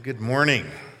Good morning.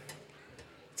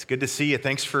 It's good to see you.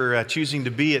 Thanks for choosing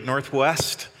to be at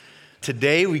Northwest.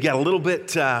 Today we got a little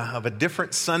bit of a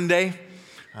different Sunday,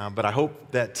 but I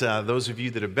hope that those of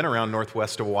you that have been around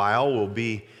Northwest a while will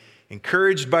be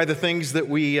encouraged by the things that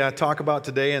we talk about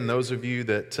today, and those of you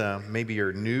that maybe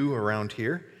are new around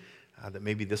here, that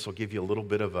maybe this will give you a little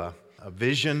bit of a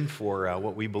vision for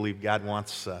what we believe God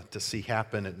wants to see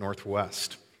happen at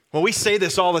Northwest. Well, we say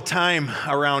this all the time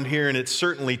around here, and it's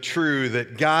certainly true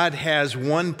that God has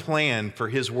one plan for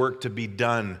His work to be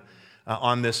done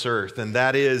on this earth, and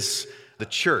that is the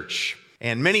church.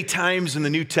 And many times in the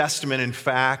New Testament, in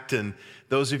fact, and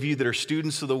those of you that are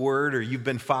students of the Word or you've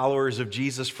been followers of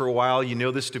Jesus for a while, you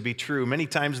know this to be true. Many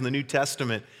times in the New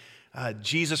Testament,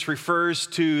 Jesus refers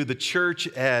to the church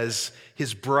as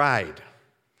His bride.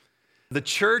 The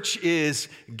church is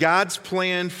God's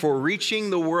plan for reaching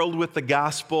the world with the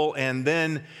gospel, and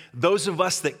then those of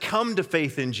us that come to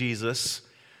faith in Jesus,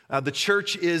 the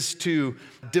church is to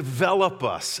develop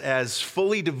us as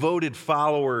fully devoted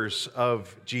followers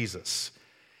of Jesus.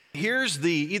 Here's the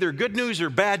either good news or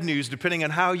bad news, depending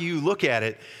on how you look at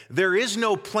it. There is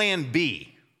no plan B.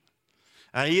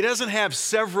 He doesn't have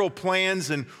several plans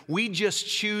and we just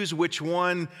choose which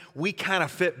one we kind of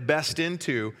fit best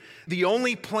into. The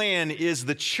only plan is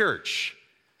the church.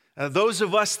 Those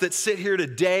of us that sit here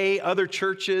today, other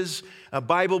churches,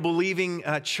 Bible-believing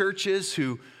churches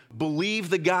who believe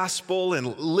the gospel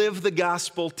and live the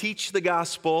gospel, teach the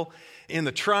gospel in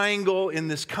the triangle, in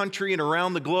this country and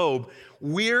around the globe,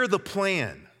 we're the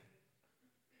plan.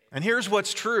 And here's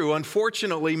what's true.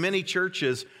 Unfortunately, many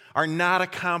churches are not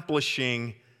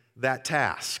accomplishing that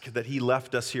task that He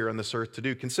left us here on this earth to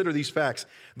do. Consider these facts.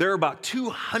 There are about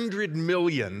 200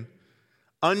 million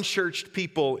unchurched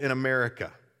people in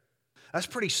America. That's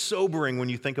pretty sobering when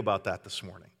you think about that this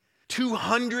morning.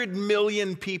 200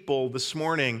 million people this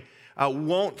morning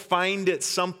won't find it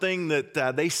something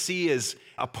that they see as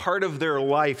a part of their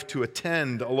life to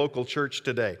attend a local church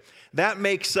today. That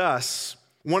makes us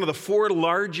one of the 4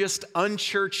 largest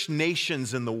unchurched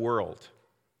nations in the world.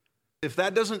 If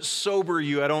that doesn't sober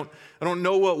you, I don't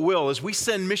know what will. As we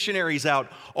send missionaries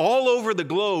out all over the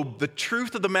globe, the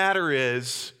truth of the matter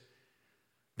is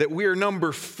that we are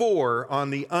number 4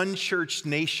 on the unchurched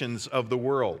nations of the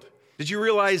world. Did you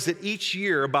realize that each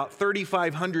year about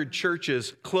 3,500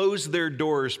 churches close their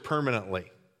doors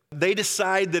permanently? They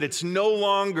decide that it's no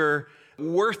longer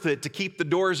worth it to keep the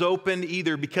doors open,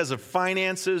 either because of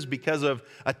finances, because of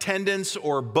attendance,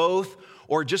 or both,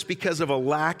 or just because of a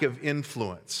lack of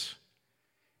influence.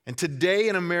 And today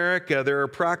in America, there are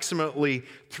approximately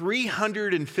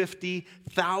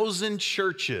 350,000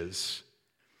 churches,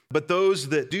 but those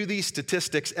that do these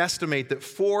statistics estimate that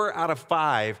 4 out of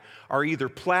 5 are either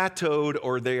plateaued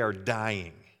or they are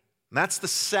dying. And that's the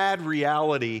sad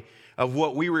reality of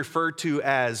what we refer to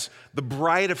as the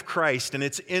bride of Christ and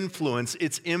its influence,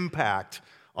 its impact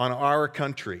on our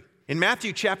country. In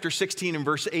Matthew chapter 16 and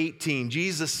verse 18,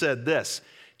 Jesus said this.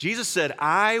 Jesus said,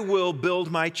 "I will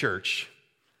build my church."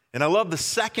 And I love the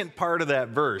second part of that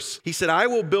verse. He said, "I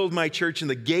will build my church and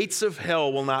the gates of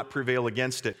hell will not prevail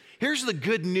against it." Here's the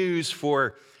good news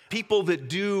for people that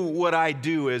do what I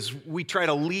do as we try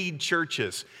to lead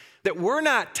churches, that we're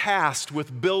not tasked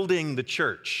with building the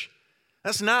church.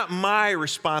 That's not my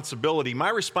responsibility. My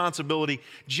responsibility,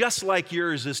 just like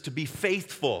yours, is to be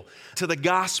faithful to the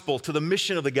gospel, to the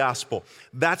mission of the gospel.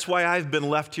 That's why I've been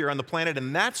left here on the planet,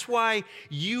 and that's why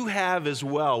you have as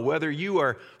well, whether you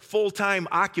are full-time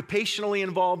occupationally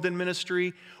involved in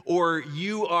ministry or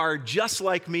you are just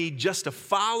like me, just a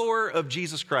follower of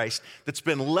Jesus Christ that's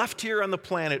been left here on the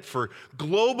planet for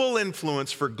global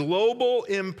influence, for global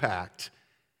impact.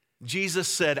 Jesus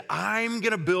said, "I'm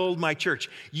going to build my church.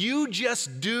 You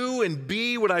just do and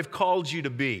be what I've called you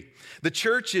to be." The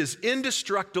church is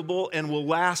indestructible and will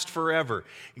last forever.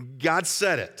 God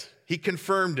said it. He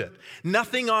confirmed it.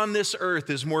 Nothing on this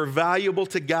earth is more valuable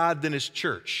to God than His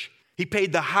church. He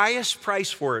paid the highest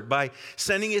price for it by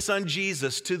sending His Son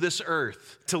Jesus to this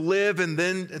earth to live and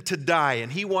then to die.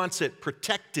 And He wants it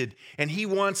protected and He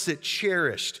wants it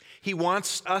cherished. He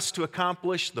wants us to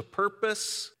accomplish the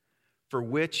purpose for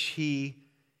which He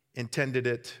intended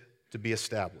it to be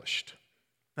established.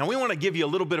 Now, we want to give you a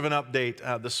little bit of an update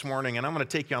this morning, and I'm going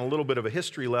to take you on a little bit of a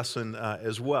history lesson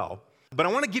as well. But I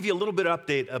want to give you a little bit of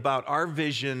update about our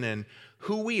vision and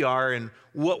who we are and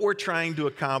what we're trying to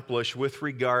accomplish with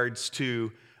regards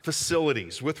to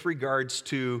facilities, with regards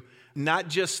to not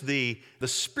just the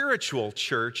spiritual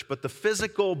church, but the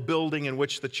physical building in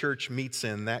which the church meets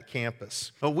in, that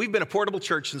campus. Well, we've been a portable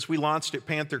church since we launched at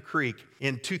Panther Creek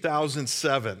in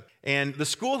 2007. And the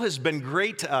school has been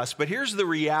great to us, but here's the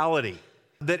reality.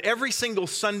 that every single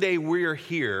Sunday we're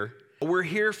here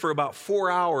for about 4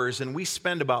 hours, and we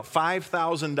spend about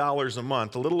 $5,000 a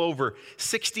month, a little over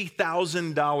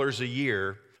 $60,000 a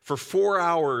year for 4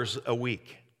 hours a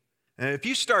week. And if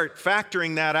you start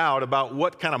factoring that out about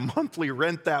what kind of monthly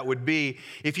rent that would be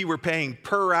if you were paying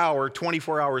per hour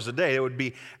 24 hours a day, it would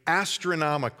be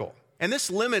astronomical. And this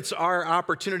limits our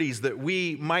opportunities that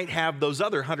we might have those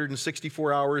other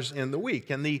 164 hours in the week.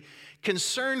 And the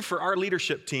concern for our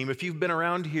leadership team, if you've been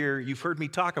around here, you've heard me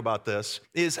talk about this,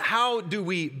 is how do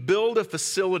we build a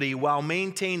facility while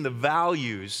maintaining the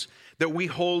values that we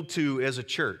hold to as a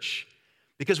church?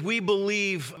 Because we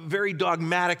believe very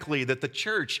dogmatically that the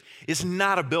church is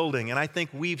not a building, and I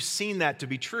think we've seen that to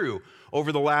be true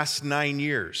over the last 9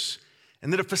 years.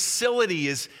 And that a facility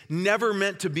is never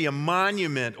meant to be a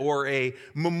monument or a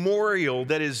memorial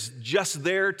that is just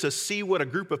there to see what a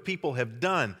group of people have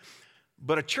done.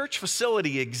 But a church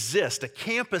facility exists, a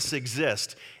campus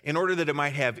exists, in order that it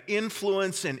might have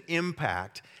influence and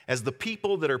impact as the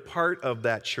people that are part of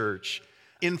that church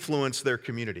influence their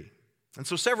community. And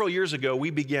so several years ago,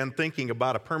 we began thinking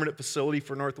about a permanent facility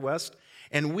for Northwest,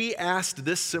 and we asked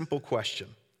this simple question.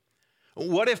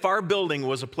 What if our building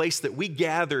was a place that we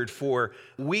gathered for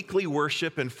weekly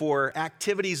worship and for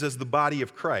activities as the body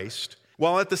of Christ,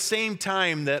 while at the same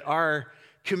time that our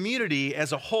community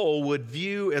as a whole would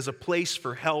view as a place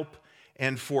for help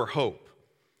and for hope?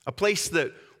 A place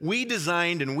that we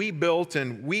designed and we built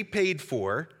and we paid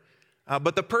for,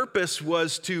 but the purpose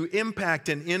was to impact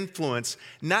and influence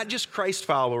not just Christ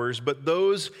followers, but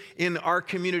those in our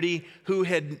community who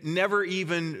had never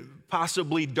even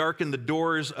possibly darkened the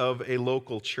doors of a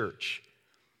local church.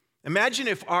 Imagine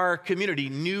if our community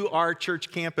knew our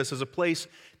church campus as a place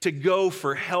to go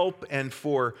for help and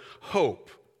for hope.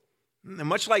 And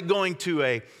much like going to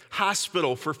a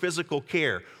hospital for physical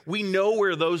care, we know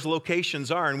where those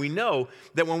locations are, and we know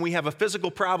that when we have a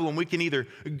physical problem, we can either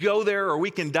go there or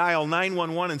we can dial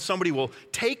 911 and somebody will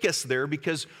take us there,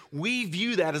 because we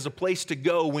view that as a place to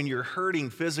go when you're hurting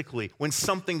physically, when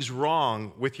something's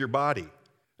wrong with your body.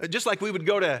 Just like we would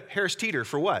go to Harris Teeter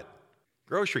for what?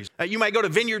 Groceries. You might go to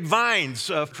Vineyard Vines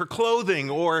for clothing,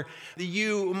 or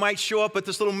you might show up at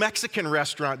this little Mexican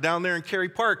restaurant down there in Cary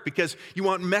Park because you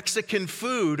want Mexican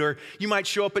food, or you might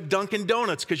show up at Dunkin'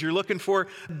 Donuts because you're looking for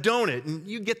a donut, and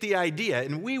you get the idea.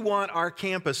 And we want our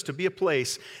campus to be a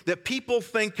place that people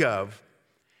think of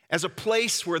as a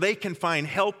place where they can find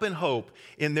help and hope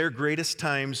in their greatest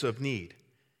times of need.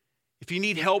 If you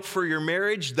need help for your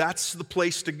marriage, that's the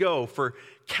place to go for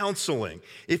counseling.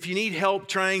 If you need help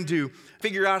trying to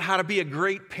figure out how to be a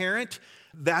great parent,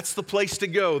 that's the place to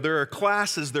go. There are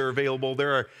classes that are available.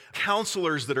 There are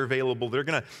counselors that are available. They're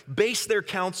going to base their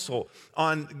counsel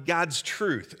on God's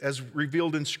truth as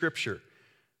revealed in Scripture.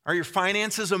 Are your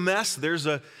finances a mess? There's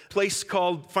a place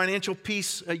called Financial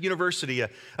Peace University,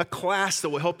 a class that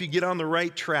will help you get on the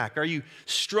right track. Are you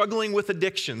struggling with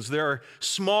addictions? There are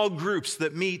small groups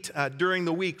that meet during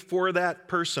the week for that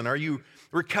person. Are you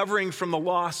recovering from the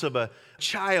loss of a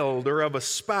child or of a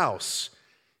spouse?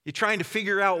 You're trying to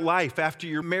figure out life after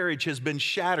your marriage has been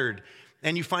shattered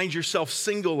and you find yourself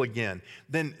single again.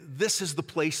 Then this is the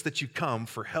place that you come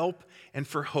for help and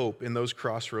for hope in those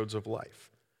crossroads of life.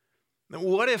 Now,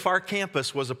 what if our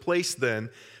campus was a place then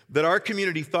that our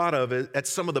community thought of at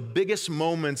some of the biggest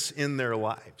moments in their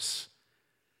lives?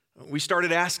 We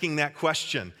started asking that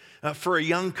question for a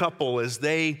young couple as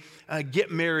they get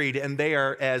married and they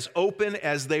are as open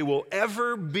as they will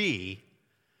ever be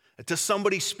to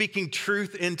somebody speaking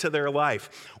truth into their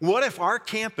life. What if our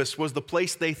campus was the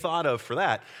place they thought of for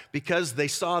that? Because they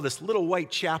saw this little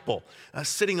white chapel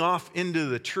sitting off into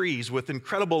the trees with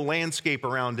incredible landscape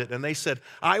around it, and they said,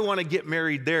 I want to get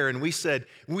married there. And we said,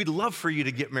 we'd love for you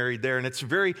to get married there, and it's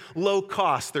very low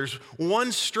cost. There's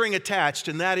one string attached,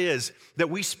 and that is that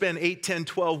we spend 8, 10,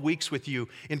 12 weeks with you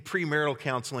in premarital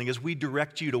counseling as we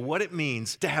direct you to what it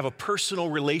means to have a personal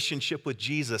relationship with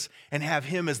Jesus and have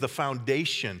Him as the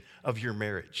foundation of your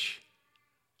marriage.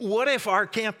 What if our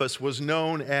campus was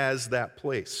known as that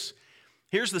place?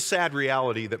 Here's the sad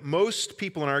reality that most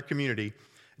people in our community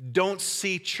don't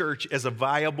see church as a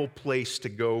viable place to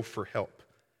go for help.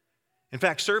 In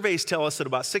fact, surveys tell us that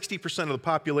about 60% of the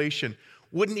population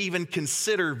wouldn't even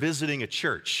consider visiting a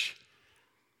church.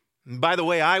 And by the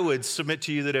way, I would submit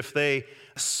to you that if they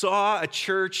saw a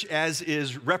church as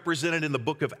is represented in the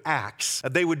book of Acts,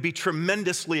 they would be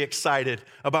tremendously excited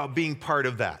about being part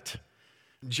of that.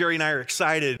 Jerry and I are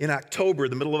excited. In October,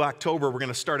 the middle of October, we're going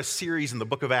to start a series in the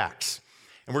book of Acts.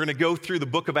 And we're going to go through the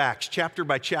book of Acts, chapter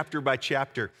by chapter by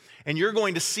chapter. And you're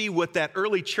going to see what that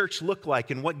early church looked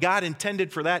like and what God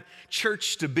intended for that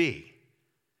church to be.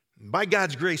 By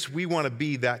God's grace, we want to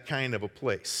be that kind of a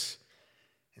place.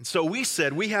 And so we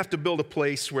said we have to build a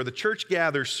place where the church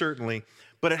gathers, certainly,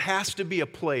 but it has to be a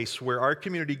place where our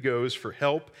community goes for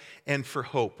help and for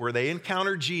hope, where they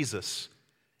encounter Jesus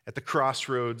at the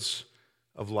crossroads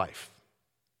of life.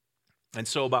 And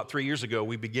so about 3 years ago,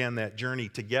 we began that journey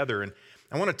together. And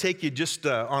I want to take you just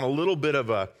on a little bit of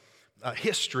a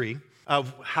history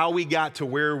of how we got to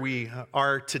where we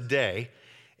are today.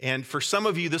 And for some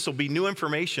of you, this will be new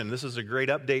information. This is a great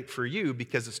update for you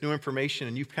because it's new information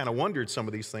and you've kind of wondered some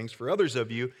of these things. For others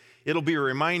of you, it'll be a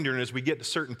reminder. And as we get to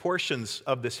certain portions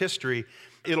of this history,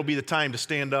 it'll be the time to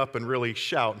stand up and really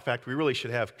shout. In fact, we really should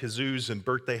have kazoos and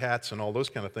birthday hats and all those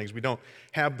kind of things. We don't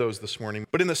have those this morning.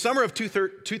 But in the summer of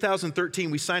 2013,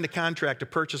 we signed a contract to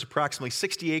purchase approximately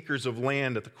 60 acres of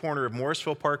land at the corner of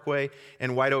Morrisville Parkway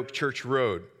and White Oak Church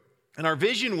Road. And our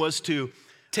vision was to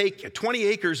take 20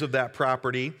 acres of that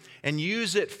property and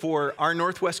use it for our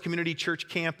Northwest Community Church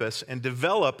campus and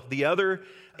develop the other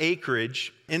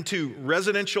acreage into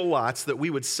residential lots that we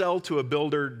would sell to a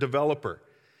builder developer.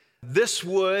 This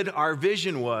would, our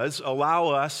vision was, allow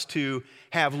us to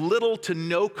have little to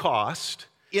no cost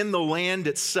in the land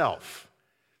itself.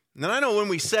 And I know when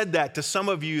we said that to some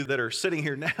of you that are sitting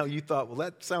here now, you thought, well,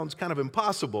 that sounds kind of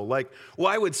impossible. Like,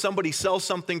 why would somebody sell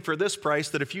something for this price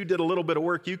that if you did a little bit of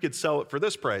work, you could sell it for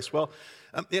this price? Well,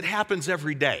 it happens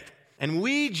every day. And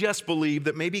we just believed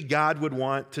that maybe God would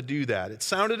want to do that. It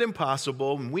sounded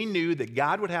impossible, and we knew that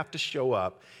God would have to show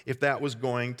up if that was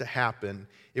going to happen.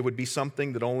 It would be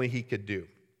something that only He could do.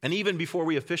 And even before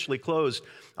we officially closed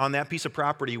on that piece of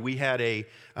property, we had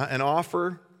an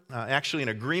offer, actually an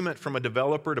agreement from a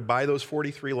developer to buy those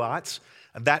 43 lots.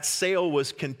 That sale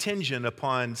was contingent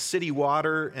upon city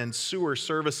water and sewer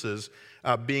services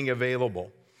being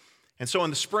available. And so in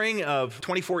the spring of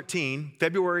 2014,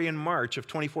 February and March of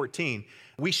 2014,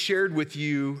 we shared with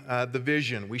you the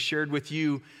vision. We shared with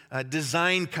you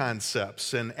design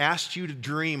concepts and asked you to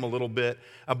dream a little bit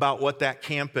about what that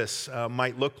campus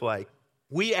might look like.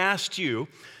 We asked you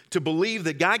to believe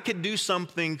that God could do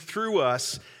something through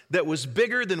us that was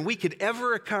bigger than we could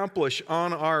ever accomplish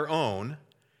on our own.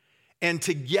 And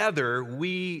together,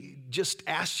 we just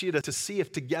asked you to see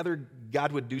if together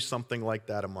God would do something like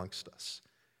that amongst us.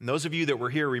 And those of you that were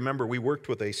here, remember, we worked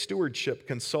with a stewardship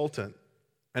consultant,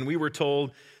 and we were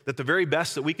told that the very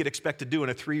best that we could expect to do in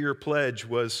a 3-year pledge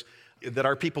was that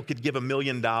our people could give $1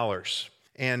 million.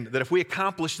 And that if we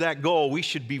accomplished that goal, we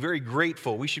should be very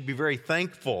grateful. We should be very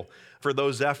thankful for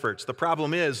those efforts. The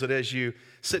problem is that as you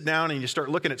sit down and you start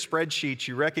looking at spreadsheets,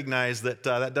 you recognize that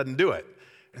that doesn't do it.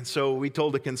 And so we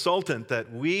told the consultant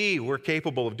that we were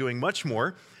capable of doing much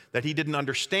more, that he didn't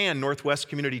understand Northwest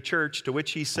Community Church, to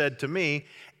which he said to me,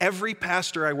 every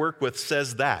pastor I work with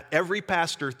says that. Every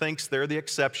pastor thinks they're the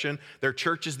exception, their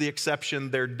church is the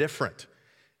exception, they're different.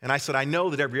 And I said, I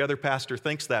know that every other pastor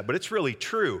thinks that, but it's really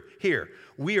true here.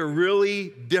 We are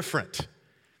really different.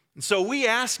 And so we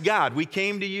asked God, we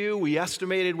came to you, we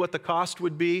estimated what the cost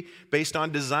would be based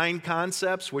on design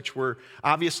concepts, which were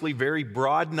obviously very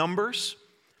broad numbers.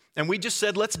 And we just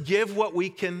said, let's give what we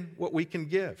can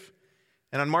give.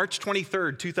 And on March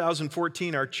 23rd,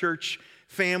 2014, our church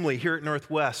family here at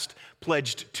Northwest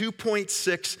pledged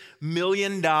 $2.6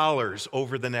 million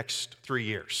over the next 3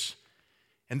 years.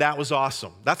 And that was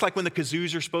awesome. That's like when the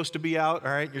kazoos are supposed to be out,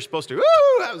 all right? You're supposed to,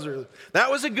 woo,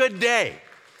 that was a good day,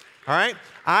 all right?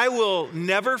 I will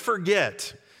never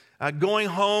forget going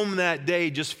home that day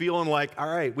just feeling like, all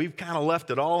right, we've kind of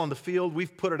left it all on the field.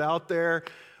 We've put it out there.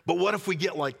 But what if we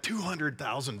get like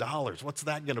 $200,000? What's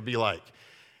that going to be like?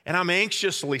 And I'm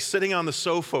anxiously sitting on the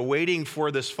sofa waiting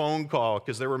for this phone call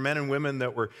because there were men and women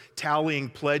that were tallying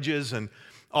pledges. And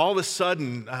all of a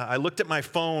sudden, I looked at my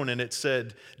phone and it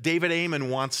said, David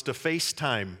Amon wants to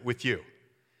FaceTime with you.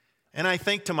 And I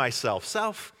think to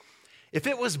myself, if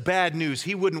it was bad news,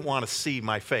 he wouldn't want to see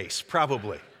my face,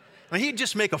 probably. I mean, he'd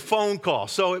just make a phone call.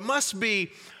 So it must be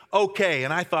okay.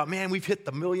 And I thought, man, we've hit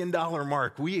the $1 million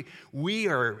mark. We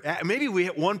are, maybe we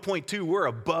hit 1.2, we're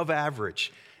above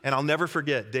average. And I'll never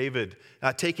forget David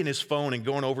taking his phone and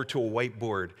going over to a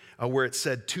whiteboard where it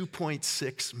said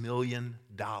 $2.6 million.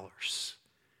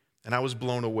 And I was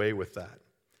blown away with that.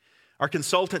 Our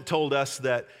consultant told us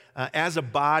that as a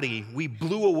body, we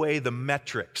blew away the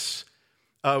metrics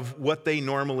of what they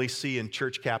normally see in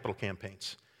church capital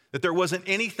campaigns. That there wasn't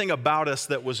anything about us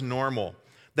that was normal.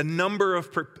 The number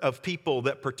of people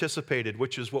that participated,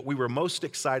 which is what we were most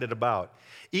excited about.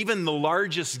 Even the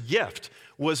largest gift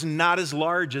was not as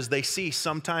large as they see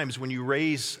sometimes when you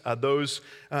raise those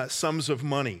sums of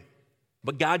money.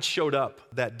 But God showed up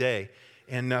that day,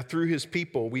 and through His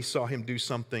people, we saw Him do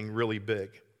something really big.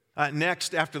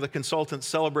 Next, after the consultant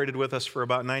celebrated with us for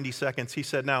about 90 seconds, he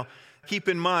said, now, keep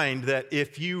in mind that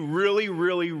if you really,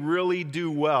 really, really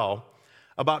do well,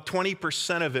 about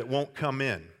 20% of it won't come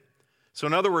in. So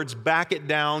in other words, back it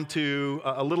down to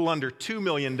a little under $2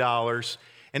 million.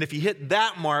 And if you hit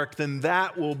that mark, then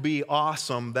that will be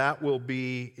awesome. That will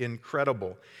be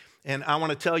incredible. And I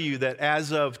want to tell you that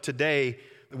as of today,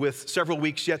 with several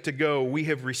weeks yet to go, we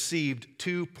have received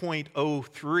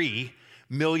 $2.03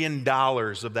 million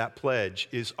of that pledge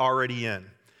is already in.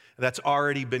 That's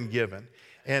already been given.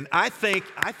 And I think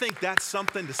that's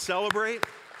something to celebrate.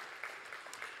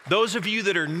 Those of you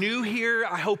that are new here,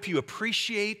 I hope you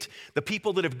appreciate the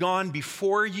people that have gone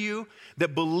before you,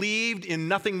 that believed in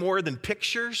nothing more than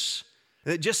pictures,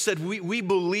 that just said, we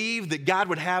believe that God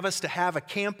would have us to have a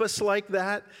campus like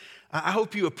that. I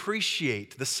hope you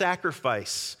appreciate the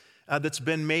sacrifice that's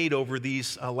been made over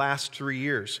these last 3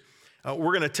 years.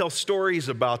 We're going to tell stories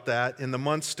about that in the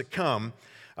months to come,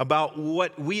 about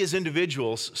what we as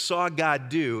individuals saw God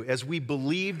do as we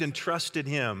believed and trusted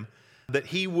Him, that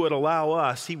He would allow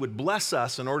us, He would bless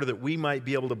us in order that we might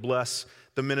be able to bless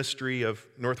the ministry of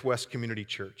Northwest Community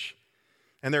Church.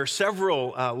 And there are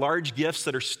several large gifts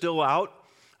that are still out.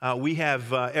 We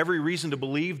have every reason to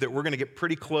believe that we're going to get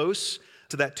pretty close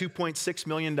to that $2.6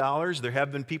 million. There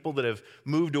have been people that have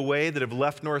moved away, that have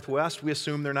left Northwest. We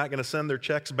assume they're not going to send their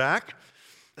checks back.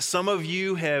 Some of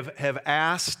you have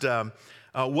asked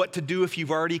what to do if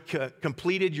you've already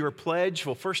completed your pledge.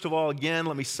 Well, first of all, again,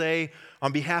 let me say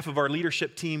on behalf of our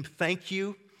leadership team, thank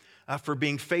you for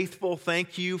being faithful.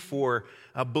 Thank you for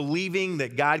believing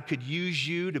that God could use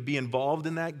you to be involved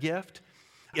in that gift.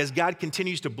 As God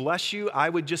continues to bless you, I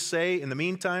would just say, in the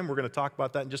meantime, we're going to talk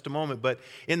about that in just a moment, but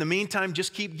in the meantime,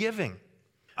 just keep giving.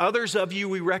 Others of you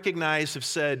we recognize have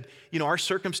said, our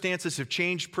circumstances have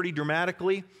changed pretty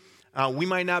dramatically. We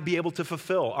might not be able to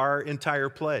fulfill our entire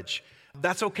pledge.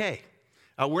 That's okay.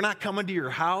 We're not coming to your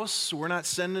house. We're not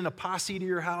sending a posse to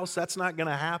your house. That's not going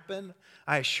to happen.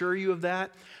 I assure you of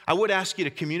that. I would ask you to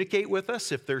communicate with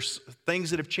us if there's things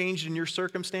that have changed in your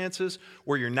circumstances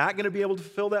where you're not going to be able to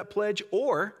fulfill that pledge,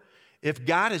 or if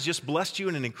God has just blessed you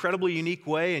in an incredibly unique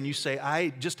way and you say, I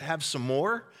just have some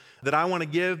more that I want to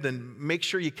give, then make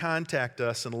sure you contact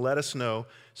us and let us know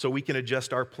so we can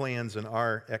adjust our plans and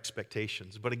our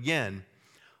expectations. But again,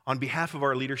 on behalf of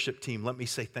our leadership team, let me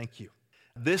say thank you.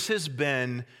 This has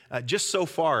been just so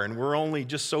far, and we're only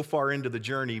just so far into the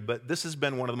journey, but this has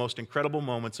been one of the most incredible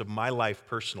moments of my life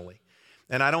personally.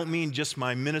 And I don't mean just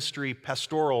my ministry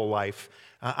pastoral life.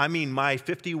 I mean my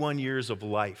 51 years of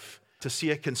life. To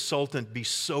see a consultant be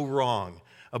so wrong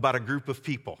about a group of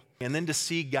people, and then to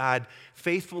see God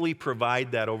faithfully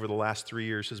provide that over the last 3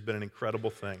 years has been an incredible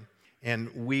thing. And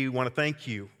we want to thank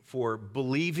you for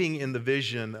believing in the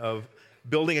vision of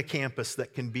building a campus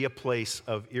that can be a place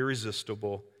of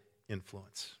irresistible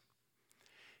influence.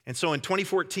 And so in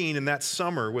 2014, in that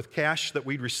summer, with cash that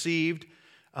we'd received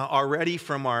already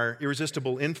from our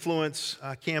Irresistible Influence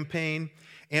campaign,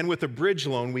 and with a bridge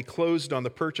loan, we closed on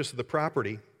the purchase of the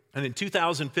property. And in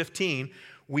 2015,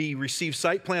 we received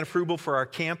site plan approval for our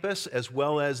campus, as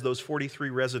well as those 43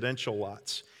 residential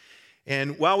lots.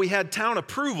 And while we had town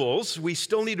approvals, we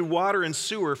still needed water and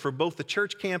sewer for both the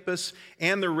church campus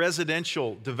and the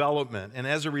residential development. And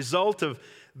as a result of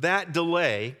that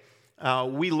delay,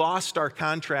 we lost our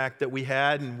contract that we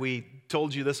had, and we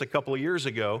told you this a couple of years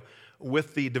ago,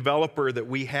 with the developer that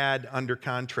we had under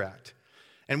contract.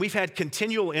 And we've had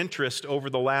continual interest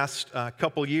over the last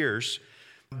couple years,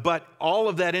 but all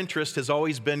of that interest has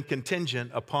always been contingent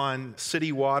upon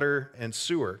city water and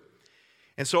sewer.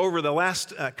 And so over the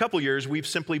last couple years, we've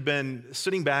simply been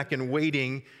sitting back and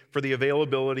waiting for the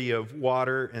availability of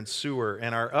water and sewer.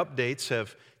 And our updates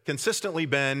have consistently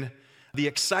been the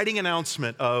exciting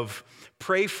announcement of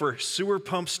pray for sewer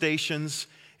pump stations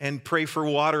and pray for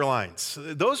water lines.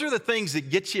 Those are the things that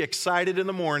get you excited in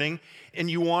the morning, and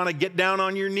you want to get down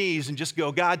on your knees and just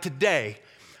go, God, today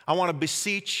I want to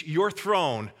beseech your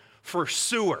throne for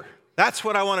sewer. That's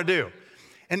what I want to do.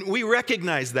 And we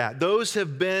recognize that. Those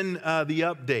have been the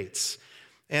updates.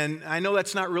 And I know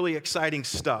that's not really exciting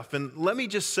stuff. And let me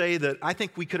just say that I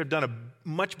think we could have done a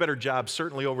much better job,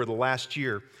 certainly over the last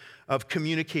year, of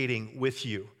communicating with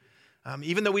you.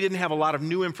 Even though we didn't have a lot of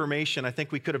new information, I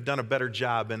think we could have done a better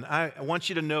job. And I want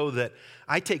you to know that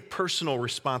I take personal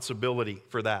responsibility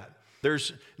for that.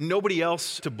 There's nobody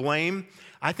else to blame.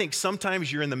 I think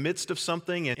sometimes you're in the midst of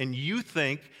something and you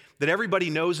think that everybody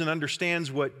knows and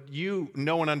understands what you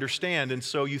know and understand, and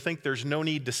so you think there's no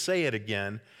need to say it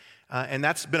again. And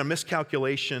that's been a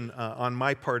miscalculation on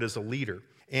my part as a leader.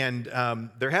 And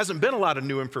there hasn't been a lot of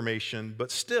new information, but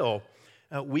still,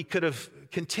 we could have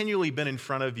continually been in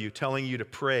front of you telling you to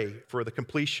pray for the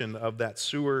completion of that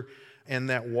sewer and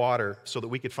that water so that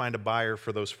we could find a buyer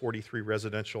for those 43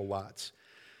 residential lots.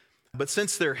 But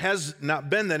since there has not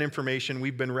been that information,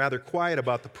 we've been rather quiet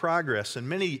about the progress. And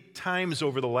many times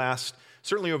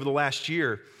certainly over the last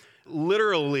year,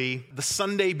 literally the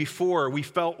Sunday before, we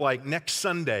felt like next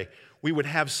Sunday we would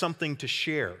have something to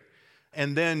share.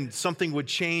 And then something would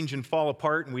change and fall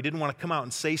apart, and we didn't want to come out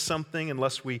and say something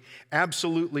unless we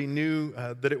absolutely knew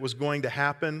that it was going to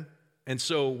happen, and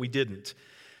so we didn't.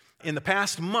 In the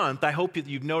past month, I hope that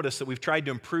you've noticed that we've tried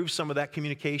to improve some of that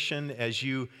communication, as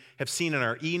you have seen in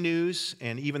our e-news,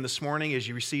 and even this morning as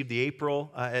you received the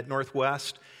April at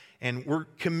Northwest. And we're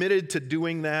committed to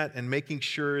doing that and making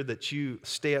sure that you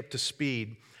stay up to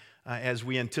speed as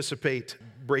we anticipate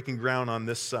breaking ground on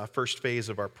this first phase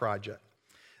of our project.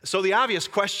 So the obvious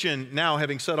question now,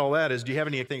 having said all that, is do you have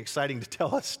anything exciting to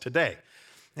tell us today?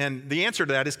 And the answer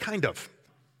to that is kind of.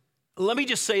 Let me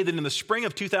just say that in the spring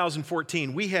of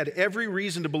 2014, we had every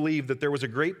reason to believe that there was a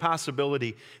great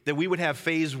possibility that we would have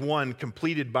phase one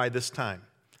completed by this time.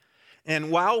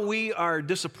 And while we are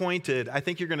disappointed, I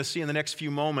think you're going to see in the next few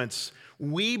moments,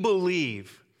 we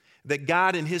believe that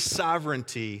God in His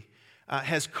sovereignty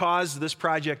has caused this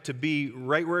project to be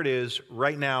right where it is,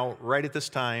 right now, right at this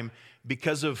time,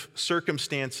 because of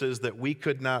circumstances that we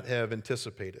could not have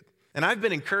anticipated. And I've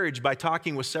been encouraged by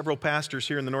talking with several pastors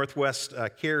here in the Northwest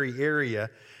Cary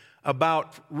area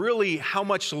about really how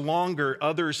much longer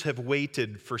others have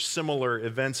waited for similar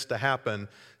events to happen,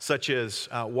 such as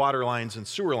water lines and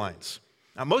sewer lines.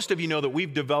 Now, most of you know that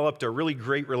we've developed a really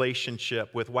great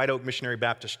relationship with White Oak Missionary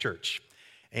Baptist Church.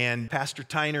 And Pastor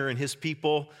Tyner and his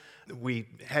people, we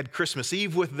had Christmas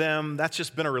Eve with them. That's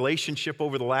just been a relationship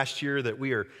over the last year that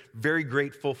we are very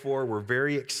grateful for. We're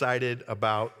very excited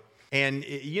about. And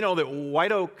you know that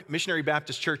White Oak Missionary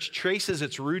Baptist Church traces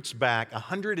its roots back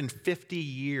 150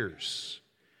 years,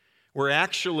 where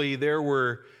actually there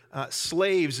were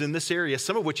slaves in this area,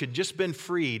 some of which had just been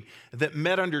freed, that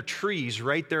met under trees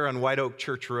right there on White Oak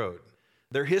Church Road.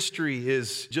 Their history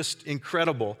is just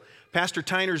incredible. Pastor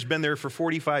Tyner's been there for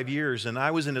 45 years, and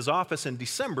I was in his office in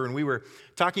December, and we were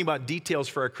talking about details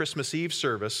for our Christmas Eve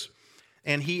service,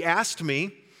 and he asked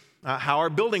me how our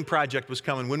building project was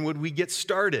coming, when would we get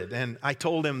started, and I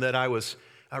told him that I was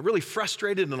really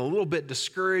frustrated and a little bit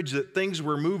discouraged that things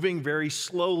were moving very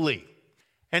slowly.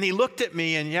 And he looked at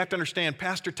me, and you have to understand,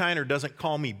 Pastor Tyner doesn't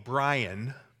call me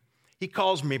Brian. He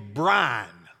calls me Brian.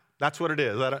 That's what it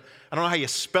is. I don't know how you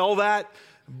spell that,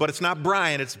 but it's not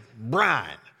Brian, it's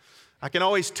Brian. I can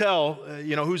always tell,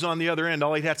 who's on the other end.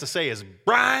 All he has to say is,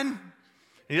 Brian. And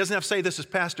he doesn't have to say, this is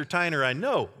Pastor Tyner. I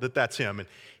know that that's him. And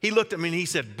he looked at me and he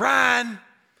said, Brian,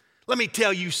 let me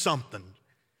tell you something.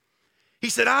 He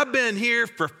said, I've been here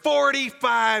for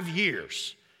 45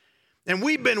 years. And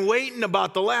we've been waiting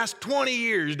about the last 20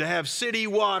 years to have city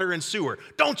water and sewer.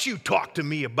 Don't you talk to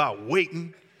me about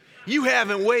waiting. You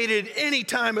haven't waited any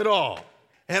time at all.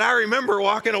 And I remember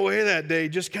walking away that day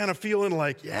just kind of feeling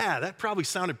like, yeah, that probably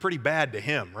sounded pretty bad to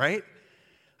him, right?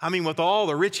 I mean, with all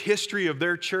the rich history of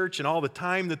their church and all the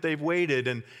time that they've waited,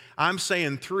 and I'm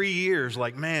saying 3 years,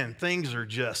 like, man,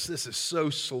 this is so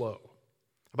slow.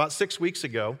 About 6 weeks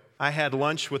ago, I had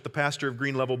lunch with the pastor of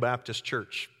Green Level Baptist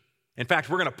Church. In fact,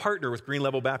 we're going to partner with Green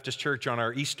Level Baptist Church on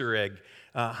our Easter egg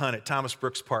hunt at Thomas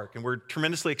Brooks Park, and we're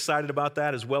tremendously excited about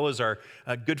that, as well as our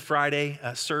Good Friday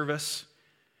service.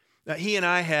 He and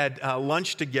I had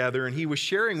lunch together, and he was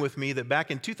sharing with me that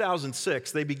back in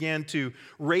 2006, they began to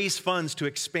raise funds to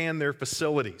expand their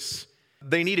facilities.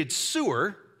 They needed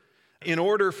sewer in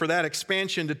order for that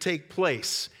expansion to take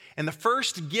place. And the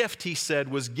first gift, he said,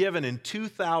 was given in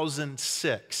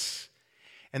 2006.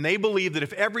 And they believe that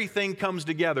if everything comes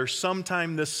together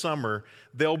sometime this summer,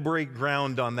 they'll break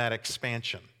ground on that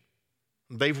expansion.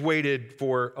 They've waited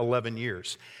for 11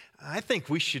 years. I think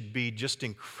we should be just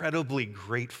incredibly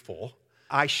grateful,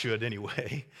 I should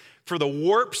anyway, for the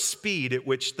warp speed at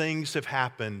which things have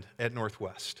happened at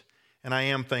Northwest. And I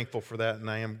am thankful for that, and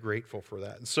I am grateful for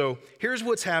that. And so here's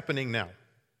what's happening now.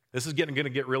 This is going to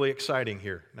get really exciting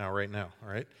here right now,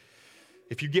 all right?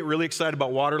 If you get really excited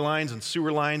about water lines and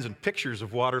sewer lines and pictures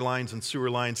of water lines and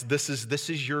sewer lines, this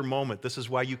is your moment. This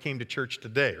is why you came to church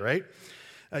today, right?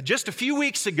 Just a few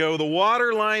weeks ago, the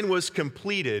water line was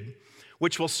completed,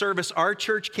 which will service our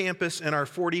church campus and our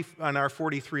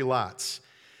 43 lots.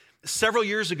 Several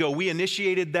years ago, we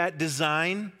initiated that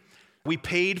design. We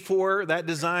paid for that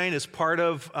design as part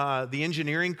of the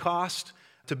engineering cost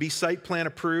to be site plan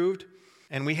approved.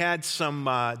 And we had some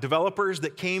developers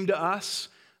that came to us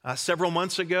several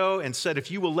months ago and said,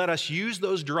 if you will let us use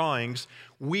those drawings,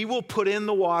 we will put in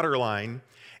the water line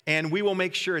and we will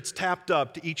make sure it's tapped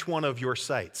up to each one of your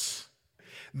sites.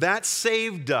 That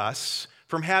saved us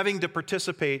from having to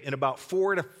participate in about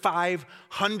 $400,000 to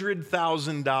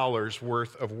 $500,000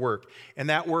 worth of work. And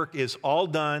that work is all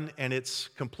done and it's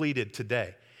completed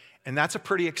today. And that's a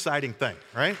pretty exciting thing,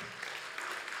 right?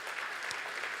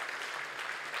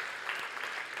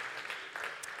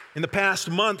 In the past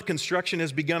month, construction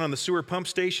has begun on the sewer pump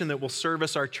station that will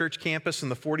service our church campus and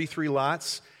the 43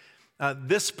 lots.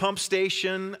 This pump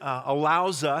station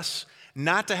allows us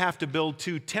not to have to build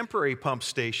 2 temporary pump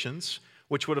stations,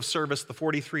 which would have serviced the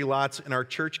 43 lots in our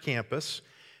church campus.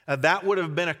 That would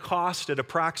have been a cost of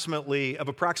approximately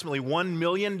 $1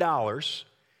 million,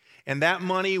 and that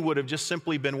money would have just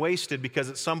simply been wasted because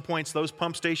at some points those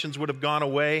pump stations would have gone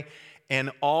away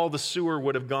and all the sewer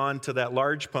would have gone to that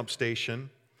large pump station.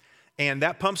 And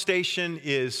that pump station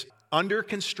is under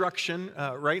construction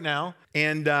right now,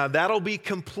 and that'll be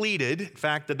completed. In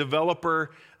fact, the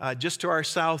developer just to our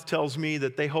south tells me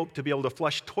that they hope to be able to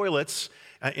flush toilets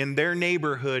in their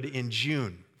neighborhood in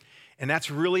June. And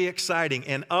that's really exciting.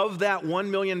 And of that $1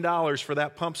 million for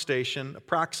that pump station,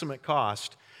 approximate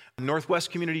cost,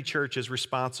 Northwest Community Church is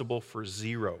responsible for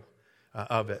 $0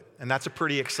 of it. And that's a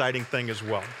pretty exciting thing as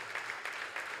well.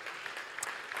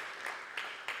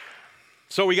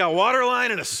 So we got a water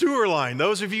line and a sewer line.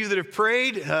 Those of you that have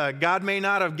prayed, God may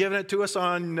not have given it to us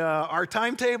on our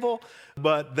timetable,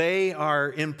 but they are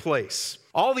in place.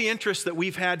 All the interest that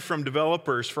we've had from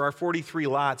developers for our 43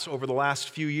 lots over the last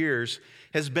few years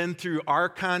has been through our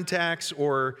contacts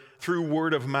or through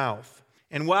word of mouth.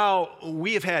 And while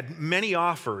we have had many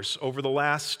offers over the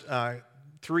last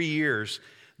 3 years,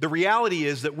 the reality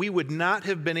is that we would not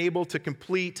have been able to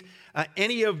complete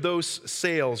any of those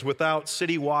sales without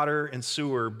city water and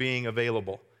sewer being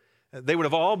available. They would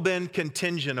have all been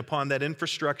contingent upon that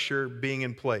infrastructure being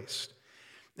in place.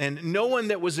 And no one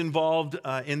that was involved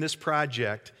in this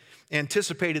project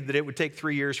anticipated that it would take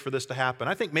 3 years for this to happen.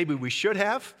 I think maybe we should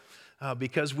have,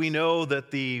 because we know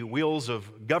that the wheels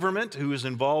of government, who is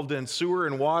involved in sewer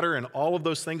and water and all of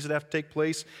those things that have to take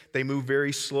place, they move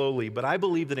very slowly. But I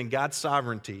believe that in God's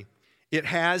sovereignty, it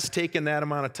has taken that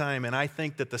amount of time, and I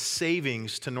think that the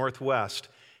savings to Northwest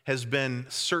has been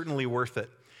certainly worth it.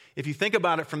 If you think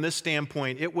about it from this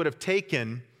standpoint, it would have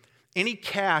taken any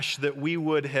cash that we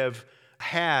would have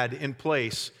had in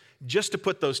place just to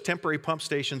put those temporary pump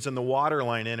stations and the water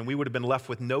line in, and we would have been left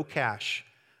with no cash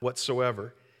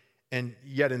whatsoever. And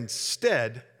yet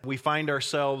instead, we find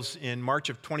ourselves in March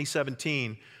of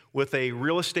 2017 with a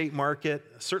real estate market,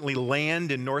 certainly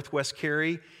land in Northwest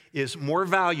Cary is more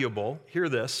valuable, hear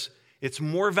this, it's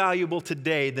more valuable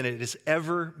today than it has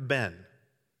ever been,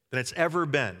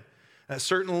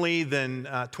 certainly than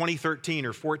 2013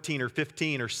 or 14 or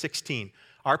 15 or 16.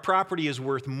 Our property is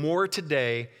worth more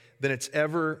today than it's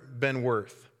ever been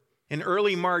worth. In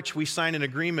early March, we signed an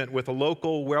agreement with a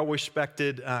local,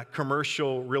 well-respected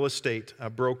commercial real estate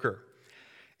broker.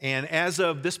 And as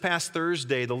of this past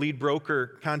Thursday, the lead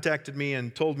broker contacted me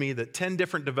and told me that 10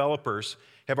 different developers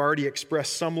have already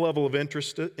expressed some level of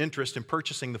interest in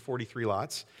purchasing the 43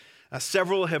 lots.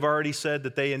 Several have already said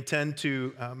that they intend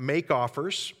to make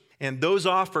offers, and those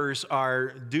offers are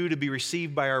due to be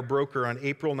received by our broker on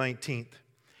April 19th.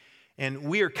 And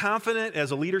we are confident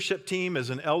as a leadership team,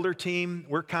 as an elder team,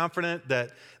 we're confident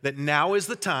that now is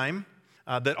the time,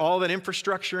 that all that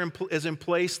infrastructure is in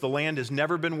place. The land has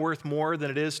never been worth more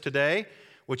than it is today,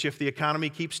 which if the economy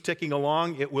keeps ticking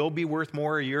along, it will be worth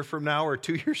more a year from now or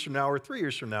 2 years from now or 3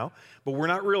 years from now. But we're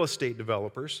not real estate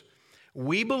developers.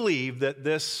 We believe that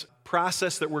this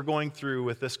process that we're going through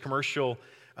with this commercial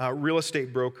real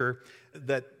estate broker,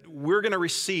 that we're going to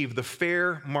receive the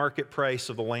fair market price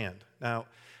of the land. Now,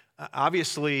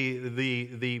 obviously,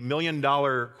 the $1 million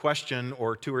question,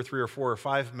 or $2 or $3 or $4 or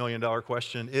 $5 million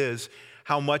question is,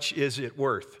 how much is it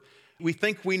worth? We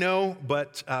think we know,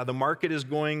 but the market is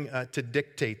going to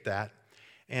dictate that.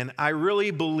 And I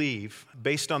really believe,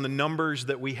 based on the numbers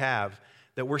that we have,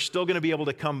 that we're still going to be able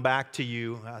to come back to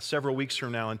you several weeks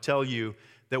from now and tell you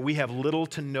that we have little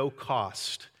to no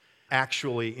cost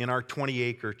actually in our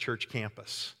 20-acre church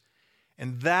campus.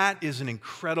 And that is an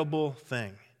incredible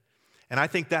thing. And I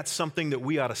think that's something that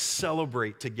we ought to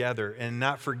celebrate together and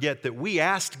not forget that we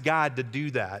asked God to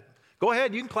do that. Go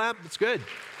ahead, you can clap, it's good.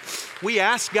 We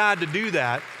asked God to do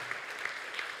that,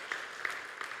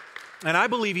 and I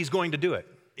believe He's going to do it.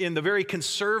 In the very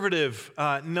conservative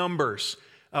numbers,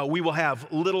 we will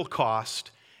have little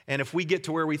cost, and if we get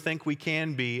to where we think we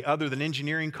can be, other than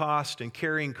engineering cost and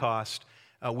carrying cost,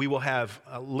 we will have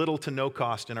little to no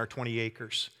cost in our 20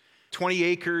 acres. 20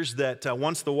 acres that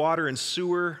once the water and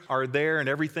sewer are there and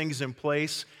everything's in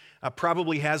place,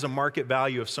 probably has a market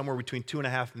value of somewhere between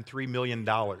 $2.5 and $3 million.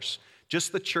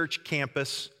 Just the church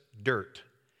campus dirt.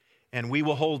 And we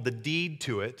will hold the deed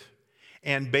to it.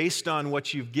 And based on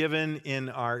what you've given in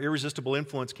our Irresistible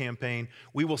Influence campaign,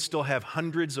 we will still have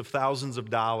hundreds of thousands of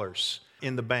dollars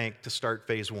in the bank to start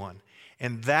phase one.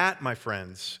 And that, my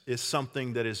friends, is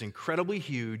something that is incredibly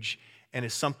huge and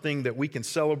is something that we can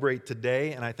celebrate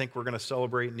today, and I think we're going to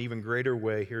celebrate in an even greater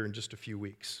way here in just a few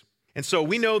weeks. And so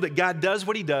we know that God does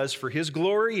what he does for his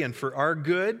glory and for our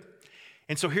good.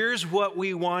 And so here's what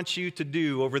we want you to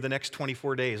do over the next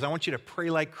 24 days. I want you to pray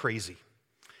like crazy.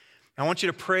 I want you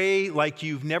to pray like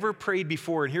you've never prayed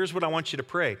before, and here's what I want you to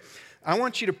pray. I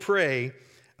want you to pray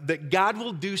that God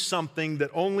will do something that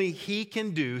only he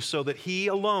can do so that he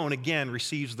alone, again,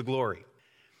 receives the glory.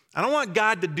 I don't want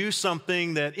God to do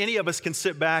something that any of us can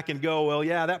sit back and go, well,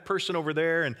 yeah, that person over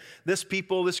there and this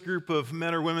people, this group of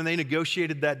men or women, they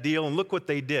negotiated that deal and look what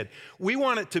they did. We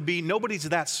want it to be nobody's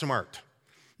that smart.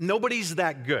 Nobody's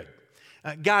that good.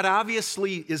 God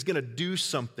obviously is going to do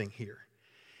something here.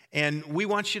 And we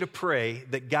want you to pray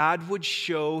that God would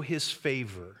show his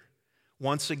favor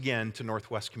once again to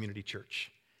Northwest Community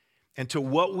Church and to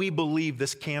what we believe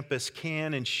this campus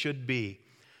can and should be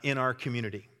in our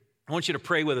community. I want you to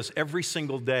pray with us every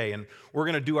single day, and we're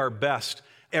going to do our best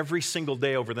every single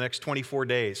day over the next 24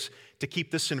 days to keep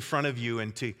this in front of you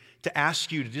and to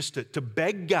ask you to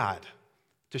beg God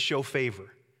to show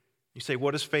favor. You say,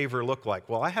 what does favor look like?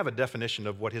 Well, I have a definition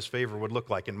of what his favor would look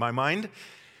like in my mind.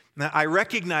 Now, I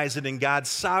recognize that in God's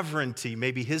sovereignty,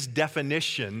 maybe his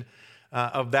definition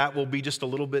of that will be just a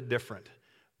little bit different.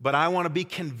 But I want to be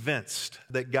convinced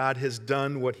that God has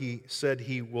done what he said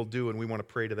he will do, and we want to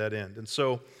pray to that end. And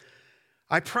so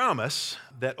I promise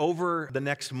that over the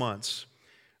next months,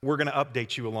 we're going to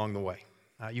update you along the way.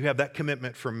 You have that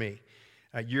commitment from me.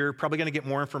 You're probably going to get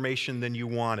more information than you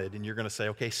wanted, and you're going to say,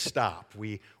 okay, stop.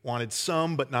 We wanted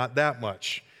some, but not that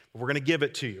much. But we're going to give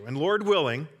it to you. And Lord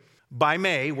willing, by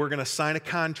May, we're going to sign a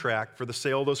contract for the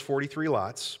sale of those 43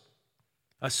 lots,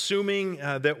 assuming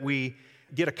that we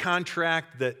get a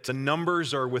contract that the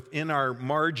numbers are within our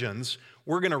margins.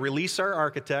 We're going to release our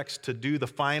architects to do the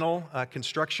final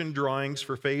construction drawings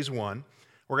for phase one.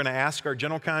 We're going to ask our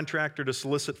general contractor to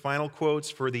solicit final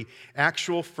quotes for the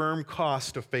actual firm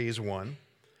cost of phase one.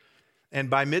 And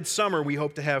by midsummer, we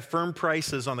hope to have firm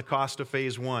prices on the cost of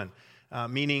phase one.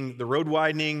 Meaning the road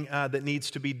widening that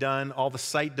needs to be done, all the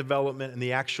site development, and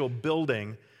the actual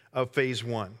building of phase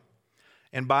one.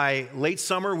 And by late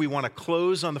summer, we want to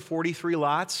close on the 43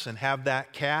 lots and have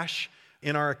that cash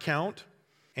in our account.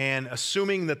 And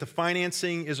assuming that the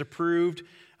financing is approved,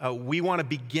 we want to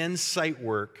begin site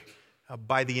work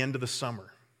by the end of the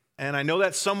summer. And I know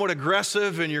that's somewhat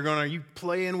aggressive, and you're going, are you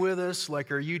playing with us? Like,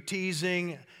 are you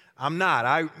teasing? I'm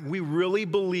not. We really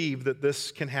believe that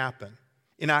this can happen.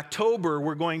 In October,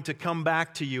 we're going to come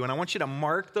back to you, and I want you to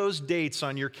mark those dates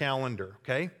on your calendar,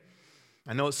 okay?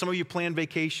 I know some of you plan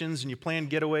vacations and you plan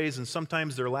getaways, and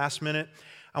sometimes they're last minute.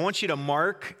 I want you to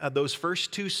mark those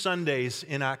first 2 Sundays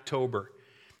in October.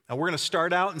 We're going to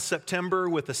start out in September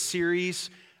with a series,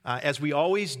 as we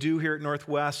always do here at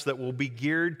Northwest, that will be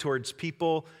geared towards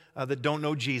people that don't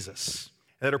know Jesus,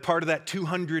 that are part of that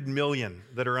 200 million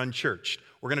that are unchurched.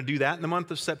 We're going to do that in the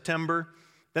month of September.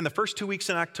 Then the first 2 weeks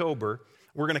in October,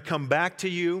 we're going to come back to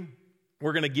you.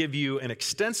 We're going to give you an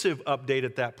extensive update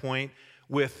at that point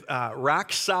with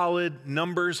rock-solid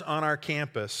numbers on our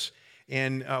campus.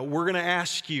 And we're going to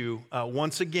ask you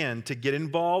once again to get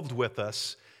involved with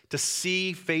us to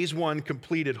see phase one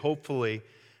completed, hopefully,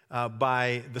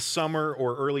 by the summer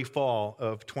or early fall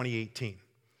of 2018.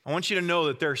 I want you to know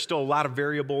that there are still a lot of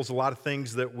variables, a lot of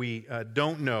things that we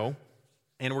don't know.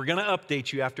 And we're going to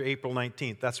update you after April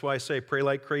 19th. That's why I say pray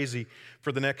like crazy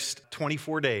for the next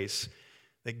 24 days,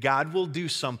 that God will do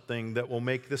something that will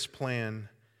make this plan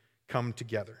come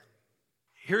together.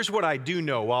 Here's what I do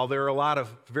know. While there are a lot of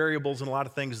variables and a lot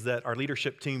of things that our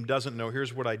leadership team doesn't know,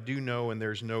 here's what I do know, and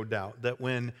there's no doubt, that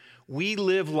when we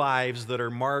live lives that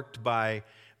are marked by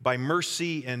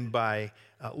mercy and by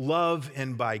love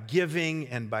and by giving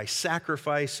and by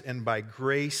sacrifice and by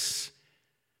grace,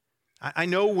 I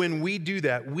know when we do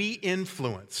that, we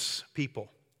influence people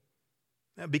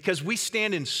because we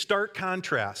stand in stark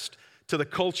contrast to the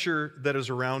culture that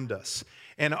is around us.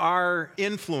 And our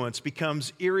influence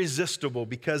becomes irresistible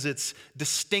because it's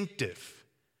distinctive.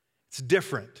 It's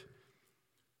different.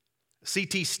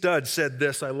 C.T. Studd said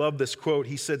this, I love this quote.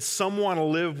 He said, "Some want to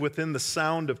live within the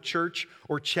sound of church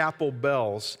or chapel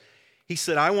bells." He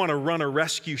said, "I want to run a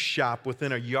rescue shop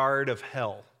within a yard of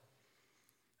hell."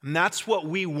 And that's what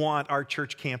we want our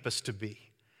church campus to be.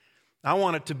 I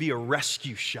want it to be a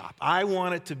rescue shop. I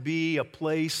want it to be a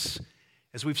place,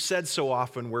 as we've said so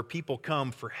often, where people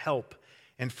come for help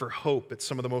and for hope at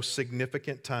some of the most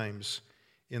significant times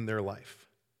in their life.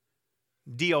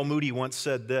 D.L. Moody once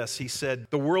said this. He said,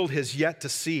 "The world has yet to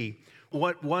see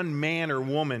what one man or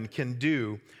woman can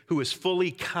do who is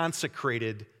fully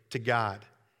consecrated to God."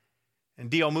 And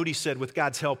D.L. Moody said, "With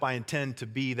God's help, I intend to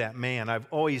be that man." I've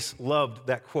always loved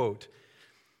that quote.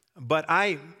 But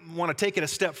I want to take it a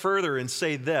step further and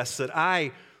say this, that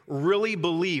I really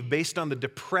believe, based on the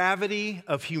depravity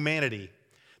of humanity,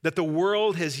 that the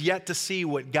world has yet to see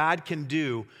what God can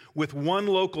do with one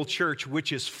local church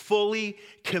which is fully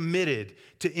committed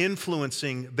to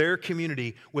influencing their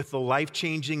community with the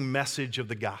life-changing message of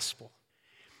the gospel.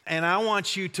 And I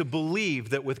want you to believe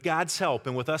that with God's help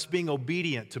and with us being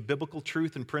obedient to biblical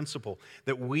truth and principle,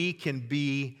 that we can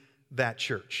be that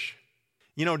church.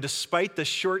 You know, despite the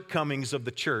shortcomings of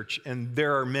the church, and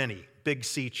there are many, Big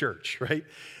C church, right?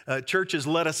 Church has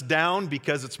let us down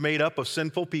because it's made up of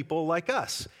sinful people like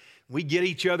us. We get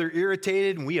each other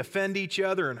irritated and we offend each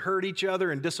other and hurt each other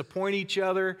and disappoint each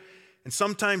other. And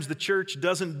sometimes the church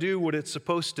doesn't do what it's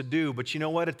supposed to do. But you know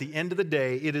what? At the end of the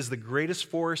day, it is the greatest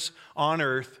force on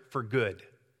earth for good.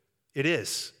 It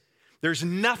is. There's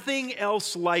nothing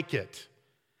else like it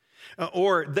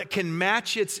or that can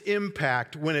match its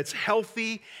impact when it's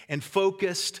healthy and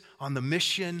focused on the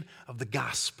mission of the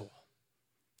gospel.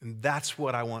 And that's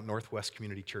what I want Northwest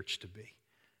Community Church to be.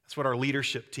 That's what our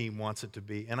leadership team wants it to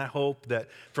be. And I hope that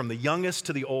from the youngest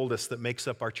to the oldest that makes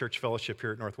up our church fellowship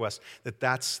here at Northwest, that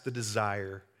that's the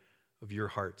desire of your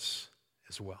hearts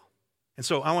as well. And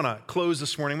so I want to close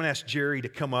this morning. I'm going to ask Jerry to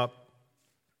come up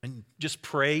and just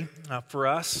pray for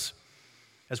us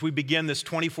as we begin this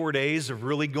 24 days of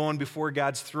really going before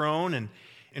God's throne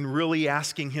and really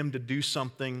asking Him to do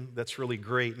something that's really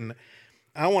great. And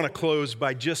I want to close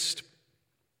by just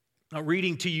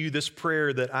reading to you this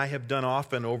prayer that I have done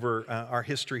often over our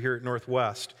history here at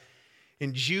Northwest.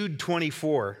 In Jude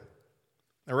 24,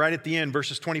 right at the end,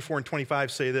 verses 24 and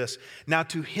 25 say this: "Now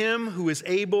to Him who is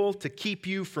able to keep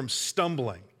you from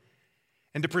stumbling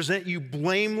and to present you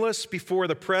blameless before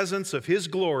the presence of His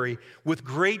glory with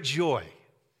great joy,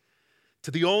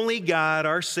 to the only God,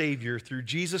 our Savior, through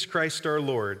Jesus Christ our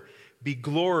Lord, be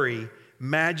glory,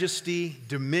 majesty,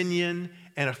 dominion,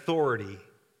 and authority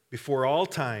before all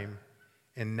time,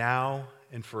 and now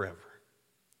and forever."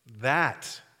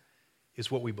 That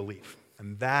is what we believe,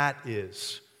 and that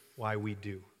is why we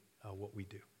do what we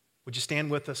do. Would you stand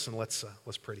with us and let's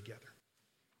pray together.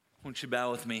 Won't you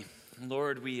bow with me?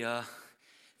 Lord, we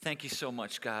thank you so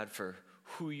much, God, for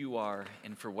who you are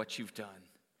and for what you've done.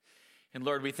 And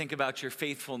Lord, we think about your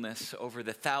faithfulness over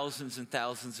the thousands and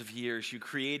thousands of years. You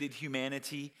created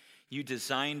humanity, you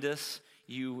designed us,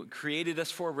 you created us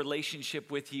for a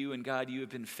relationship with you, and God, you have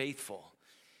been faithful.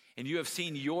 And you have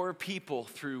seen your people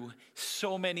through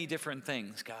so many different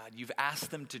things, God. You've asked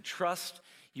them to trust,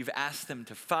 you've asked them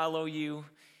to follow you.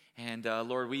 And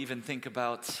Lord, we even think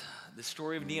about the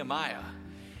story of Nehemiah.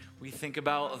 We think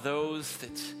about those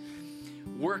that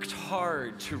worked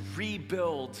hard to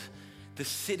rebuild the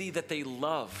city that they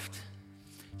loved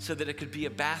so that it could be a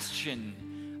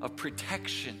bastion of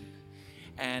protection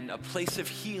and a place of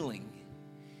healing.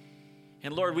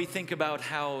 And Lord, we think about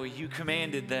how you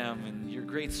commanded them, and your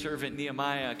great servant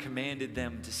Nehemiah commanded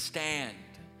them to stand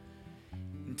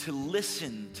and to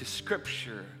listen to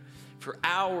Scripture for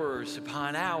hours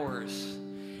upon hours,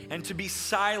 and to be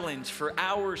silent for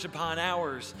hours upon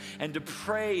hours, and to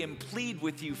pray and plead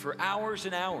with you for hours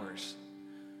and hours,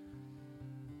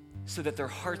 so that their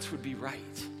hearts would be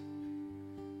right.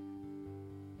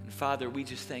 And Father, we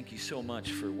just thank you so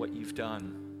much for what you've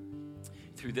done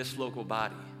through this local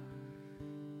body.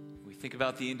 We think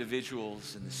about the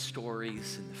individuals and the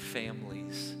stories and the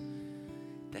families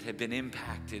that have been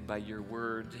impacted by your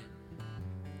word,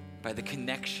 by the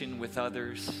connection with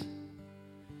others,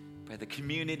 by the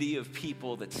community of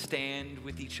people that stand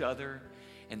with each other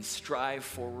and strive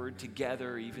forward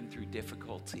together even through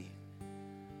difficulty.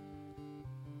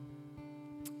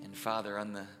 And Father,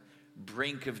 on the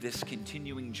brink of this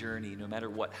continuing journey, no matter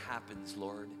what happens,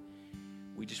 Lord,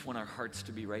 we just want our hearts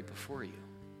to be right before you.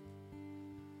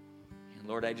 And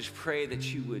Lord, I just pray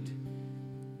that you would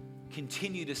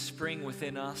continue to spring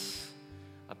within us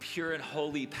a pure and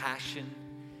holy passion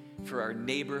for our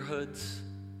neighborhoods.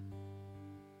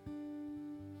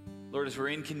 Lord, as we're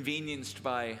inconvenienced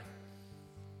by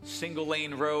single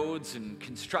lane roads and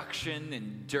construction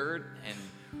and dirt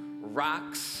and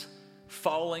rocks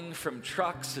falling from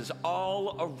trucks, as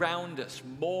all around us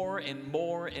more and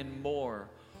more and more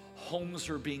homes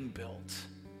are being built.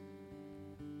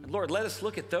 And Lord, let us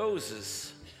look at those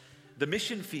as the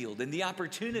mission field and the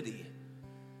opportunity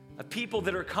of people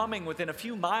that are coming within a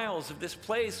few miles of this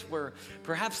place where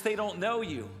perhaps they don't know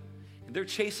you. And they're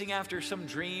chasing after some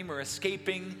dream or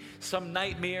escaping some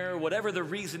nightmare, whatever the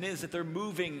reason is that they're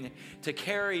moving to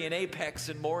Cary and Apex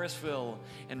and Morrisville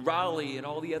and Raleigh and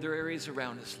all the other areas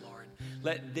around us, Lord.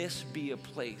 Let this be a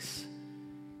place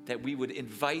that we would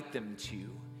invite them to,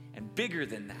 and bigger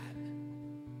than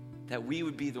that we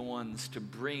would be the ones to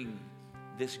bring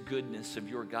this goodness of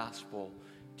your gospel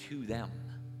to them.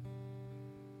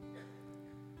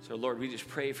 So, Lord, we just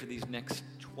pray for these next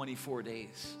 24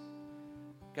 days.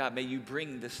 God, may you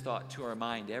bring this thought to our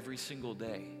mind every single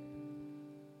day,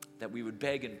 that we would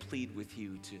beg and plead with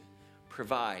you to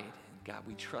provide. And God,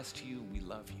 we trust you. We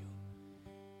love you.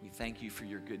 We thank you for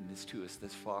your goodness to us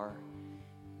this far.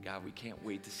 God, we can't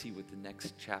wait to see what the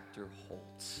next chapter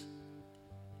holds.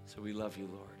 So we love you,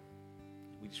 Lord.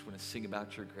 We just want to sing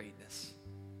about your greatness.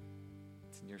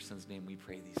 It's in your Son's name we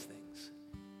pray these things.